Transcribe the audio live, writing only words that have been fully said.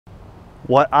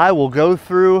what I will go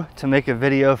through to make a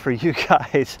video for you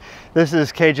guys. This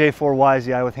is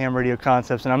KJ4YZI with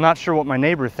HamRadioConcepts, and I'm not sure what my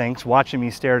neighbor thinks watching me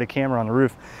stare at a camera on the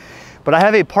roof, but I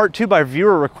have a part 2 by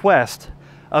viewer request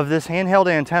of this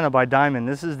handheld antenna by Diamond.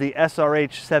 This is the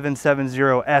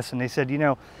SRH770S, and they said, you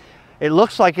know, it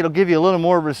looks like it'll give you a little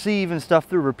more receive and stuff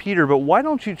through repeater, but why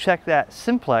don't you check that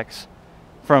simplex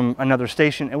from another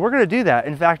station? And we're going to do that.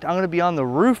 In fact, I'm going to be on the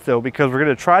roof though, because we're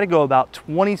going to try to go about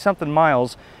 20 something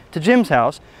miles to Jim's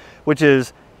house, which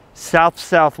is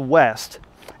south-southwest,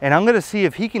 and I'm going to see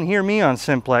if he can hear me on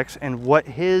simplex and what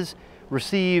his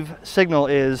receive signal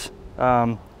is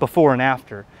before and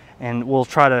after, and we'll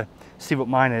try to see what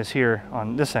mine is here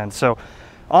on this end. So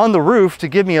on the roof, to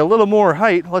give me a little more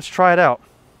height, let's try it out.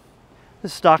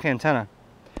 This is stock antenna.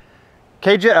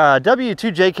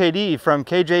 W2JKD from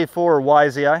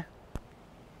KJ4YZI. There you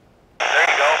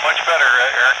go, much better,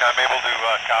 Eric. I'm able to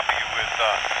copy you with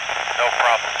no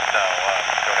problems now.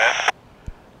 Go ahead.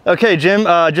 Okay, Jim,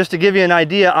 just to give you an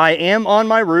idea, I am on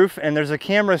my roof and there's a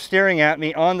camera staring at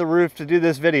me on the roof to do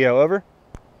this video. Over.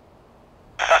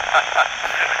 Well,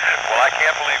 I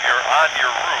can't believe you're on your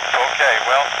roof. Okay,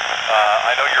 well,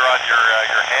 I know you're on your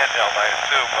handheld, I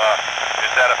assume.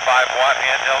 Is that a 5-watt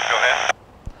handheld? Go ahead.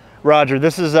 Roger,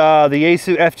 this is the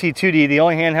Yaesu FT2D, the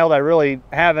only handheld I really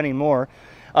have anymore.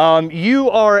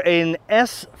 You are an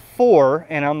S4,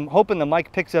 and I'm hoping the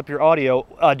mic picks up your audio.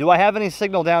 Do I have any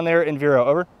signal down there in Vero?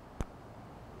 Over.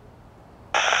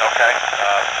 Okay.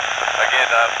 Again,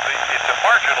 it's a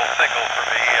marginal signal for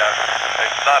me.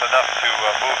 It's not enough to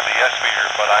move the S meter,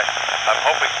 but I'm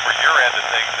hoping for your end of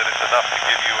things that it's enough to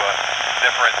give you a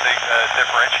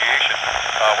differentiation.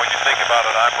 When you think about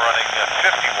it, I'm running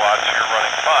 50 watts, you're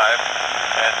running 5,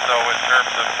 and so in terms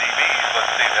of dBs,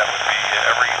 let's see, that would be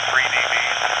every 3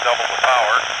 dBs is double the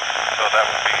power, so that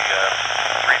would be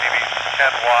 3 dBs is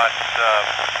 10 watts,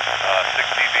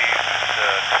 6 dBs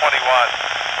is 20 watts,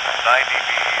 9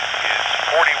 dBs is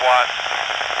 40 watts,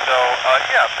 so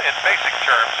yeah, in basic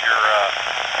terms,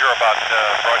 you're about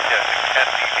broadcasting 10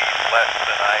 dBs less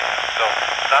than I am, so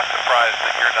not surprised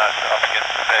that you're not up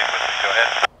against the peg with it. Go ahead.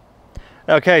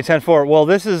 Okay, 10-4. Well,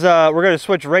 this is, we're going to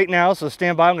switch right now, so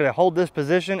stand by. I'm going to hold this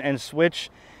position and switch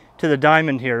to the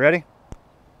Diamond here. Ready?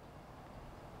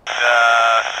 Move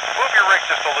your rig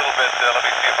just a little bit. Let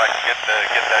me see if I can get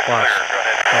that Watch. clear. Go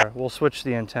ahead. All right, we'll switch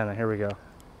the antenna. Here we go.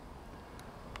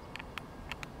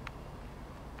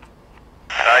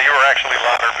 You were actually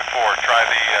louder before. Try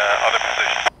the other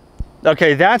position.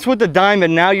 Okay, that's with the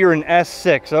Diamond. Now you're in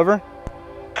S6. Over.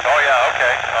 Oh, yeah,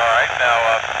 okay. All right. Now,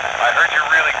 I heard you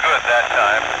really good that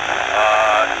time.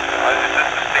 Is this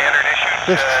the standard issue?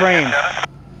 This train.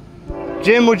 Antenna?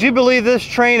 Jim, would you believe this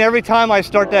train, every time I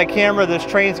start that camera, this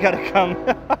train's got to come?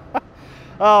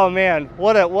 Oh man,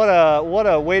 what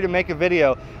a way to make a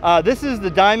video. This is the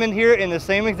Diamond here in the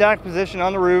same exact position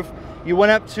on the roof. You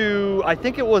went up to, I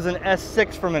think it was an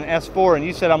S6 from an S4, and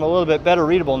you said I'm a little bit better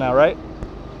readable now, right?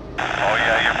 Oh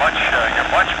yeah, you're much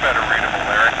better readable,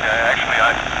 Eric. Actually,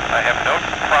 I have no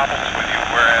problems with you,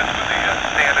 whereas with the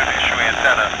standard issue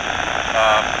antenna,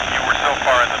 you were so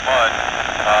far in the mud.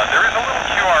 There is a little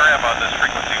QRM on this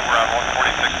frequency. We're on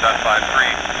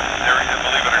 146.53.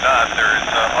 Believe it or not, there is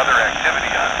other activity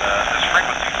on this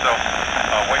frequency. So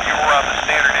when you were on the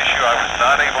standard issue, I was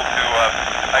not able to.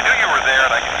 I knew you were there,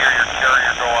 and I could hear your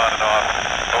carrier go on and off.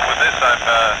 But with this,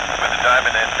 with the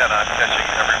Diamond antenna, I'm catching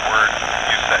every word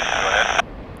you say. Go ahead.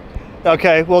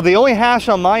 Okay, well the only hash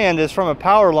on my end is from a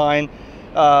power line.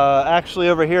 Actually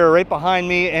over here right behind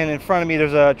me and in front of me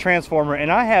there's a transformer,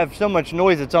 and I have so much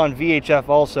noise it's on VHF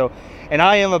also, and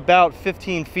I am about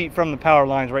 15 feet from the power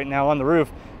lines right now on the roof,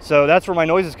 so that's where my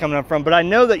noise is coming up from. But I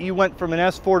know that you went from an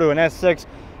S4 to an S6,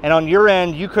 and on your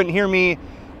end you couldn't hear me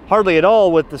hardly at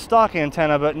all with the stock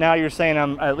antenna, but now you're saying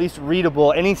I'm at least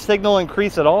readable. Any signal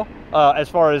increase at all as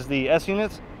far as the S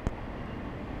units?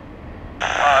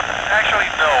 Actually,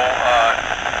 no.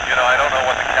 You know, I don't know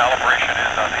what the calibration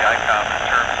is on the ICOM in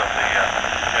terms of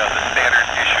the standard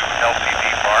issue LCD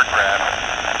bar graph.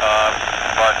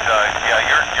 But yeah,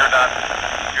 you're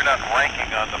not ranking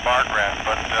on the bar graph.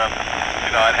 But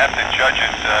you know, I'd have to judge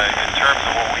it in terms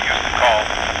of what we used to call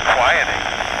quieting.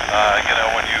 You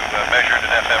know, when you measured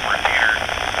an FM repeater,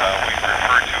 we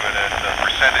referred to it as a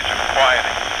percentage of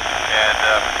quieting. And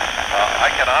I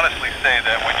can honestly say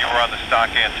that when you were on the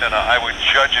stock antenna, I would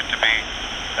judge it to be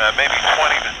maybe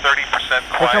 20 to 30%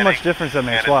 quieting. Look how much difference that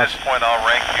makes. And at this point, I'll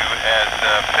rank you as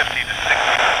 50 to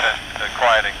 60%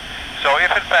 quieting. So if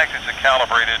in fact it's a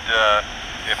calibrated,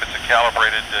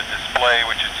 display,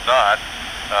 which it's not,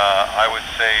 I would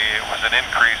say it was an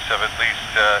increase of at least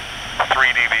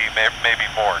 3 dB, maybe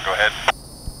more. Go ahead.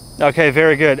 Okay,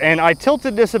 very good. And I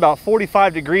tilted this about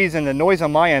 45 degrees and the noise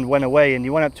on my end went away, and you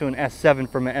went up to an S7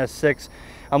 from an S6.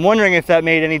 I'm wondering if that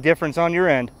made any difference on your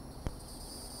end.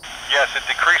 Yes, it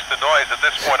decreased the noise. At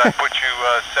this point, I put you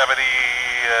 70,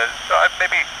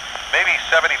 maybe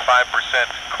 75%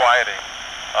 quieting.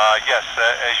 Yes,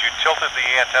 as you tilted the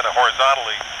antenna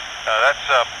horizontally, that's,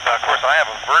 of course, I have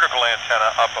a vertical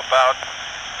antenna up about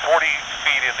 40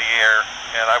 feet in the air,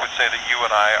 and I would say that you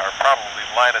and I are probably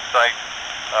line of sight,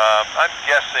 I'm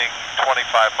guessing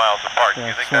 25 miles apart. Do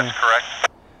you think that's correct?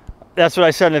 That's what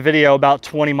I said in the video, about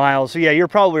 20 miles. So yeah, you're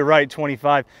probably right,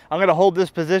 25. I'm gonna hold this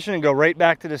position and go right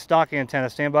back to the stock antenna.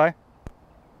 Stand by.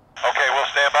 Okay, we'll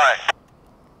stand by.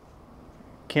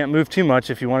 Can't move too much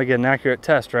if you want to get an accurate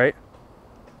test, right?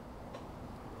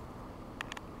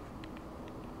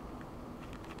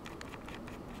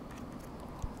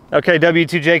 Okay,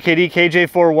 W2JKD,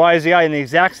 KJ4YZI in the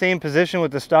exact same position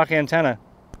with the stock antenna.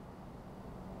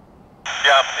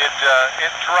 Yeah,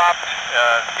 it dropped.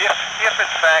 If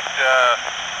in fact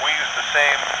we use the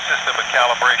same system of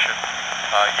calibration,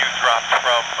 you dropped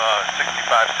from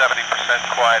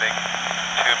 65–70% quieting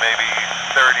to maybe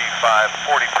 35–40%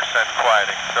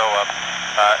 quieting. So,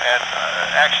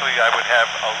 actually, I would have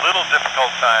a little difficult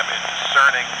time in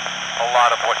discerning a lot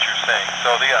of what you're saying.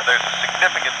 So, there's a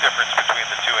significant difference between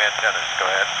the two antennas. Go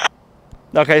ahead.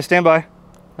 Okay, stand by.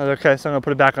 Okay, so I'm gonna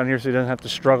put it back on here so he doesn't have to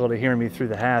struggle to hear me through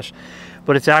the hash.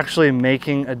 But it's actually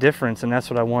making a difference, and that's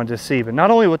what I wanted to see. But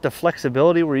not only with the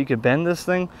flexibility where you could bend this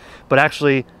thing, but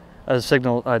actually a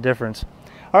signal difference.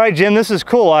 All right, Jim, this is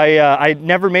cool. I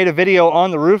never made a video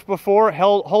on the roof before,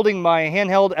 holding my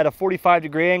handheld at a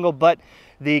 45-degree angle, but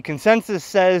the consensus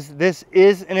says this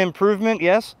is an improvement,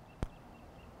 yes?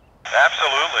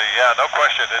 Absolutely, yeah, no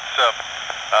question.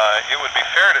 It would be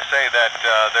fair to say that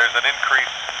there's an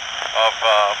increase of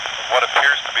what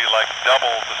appears to be like double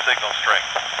the signal strength.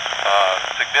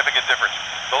 Significant difference.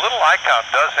 The little icon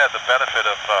does have the benefit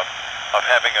of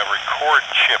having a record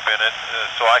chip in it,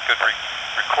 so I could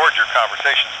record your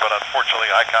conversations, but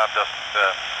unfortunately icon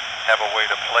doesn't have a way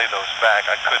to play those back.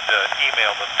 I could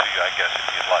email them to you, I guess, if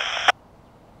you'd like.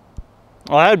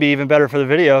 Well, that would be even better for the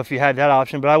video if you had that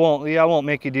option, but I won't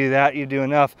make you do that. You do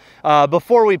enough.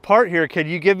 Before we part here, could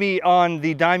you give me on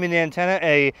the diamond antenna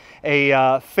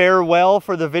a farewell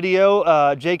for the video,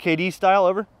 JKD style?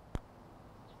 Over.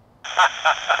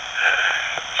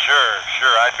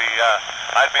 Sure.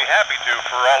 I'd be happy to.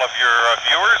 For all of your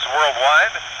viewers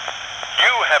worldwide,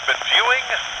 you have been viewing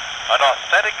an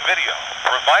authentic video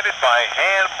provided by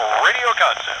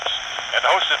HamRadioConcepts and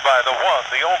hosted by the one,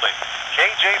 the only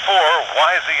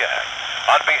KJ4YZI.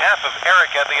 On behalf of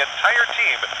Eric and the entire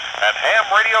team at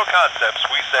HamRadioConcepts,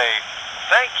 we say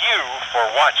thank you for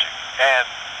watching, and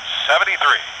 73.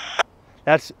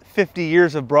 That's 50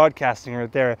 years of broadcasting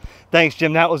right there. Thanks,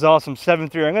 Jim. That was awesome.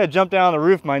 7-3. I'm going to jump down on the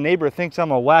roof. My neighbor thinks I'm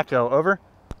a wacko. Over.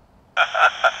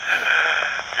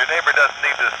 Your neighbor doesn't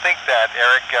need to think that,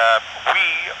 Eric. We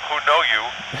who know you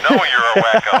know you're a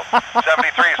wacko.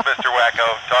 73 is Mr.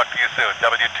 Wacko. Talk to you soon.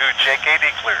 W2JKD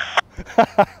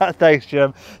cleared. Thanks,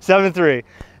 Jim. 7-3.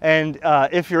 And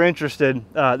if you're interested,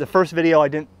 the first video I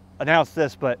didn't announce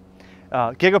this, but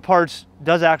Gigaparts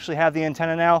does actually have the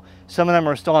antenna now. Some of them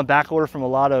are still on back order from a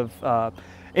lot of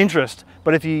interest.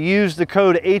 But if you use the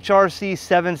code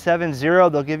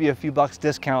HRC770, they'll give you a few bucks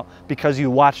discount because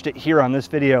you watched it here on this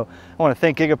video. I want to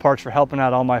thank Gigaparts for helping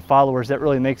out all my followers. That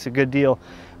really makes a good deal.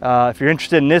 If you're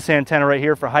interested in this antenna right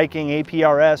here for hiking,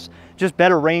 APRS, just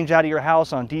better range out of your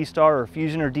house on D-Star or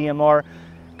Fusion or DMR,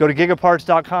 go to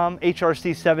gigaparts.com,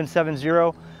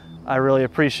 HRC770. I really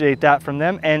appreciate that from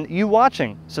them and you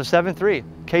watching. So 7-3,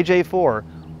 KJ4,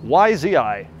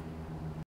 YZI.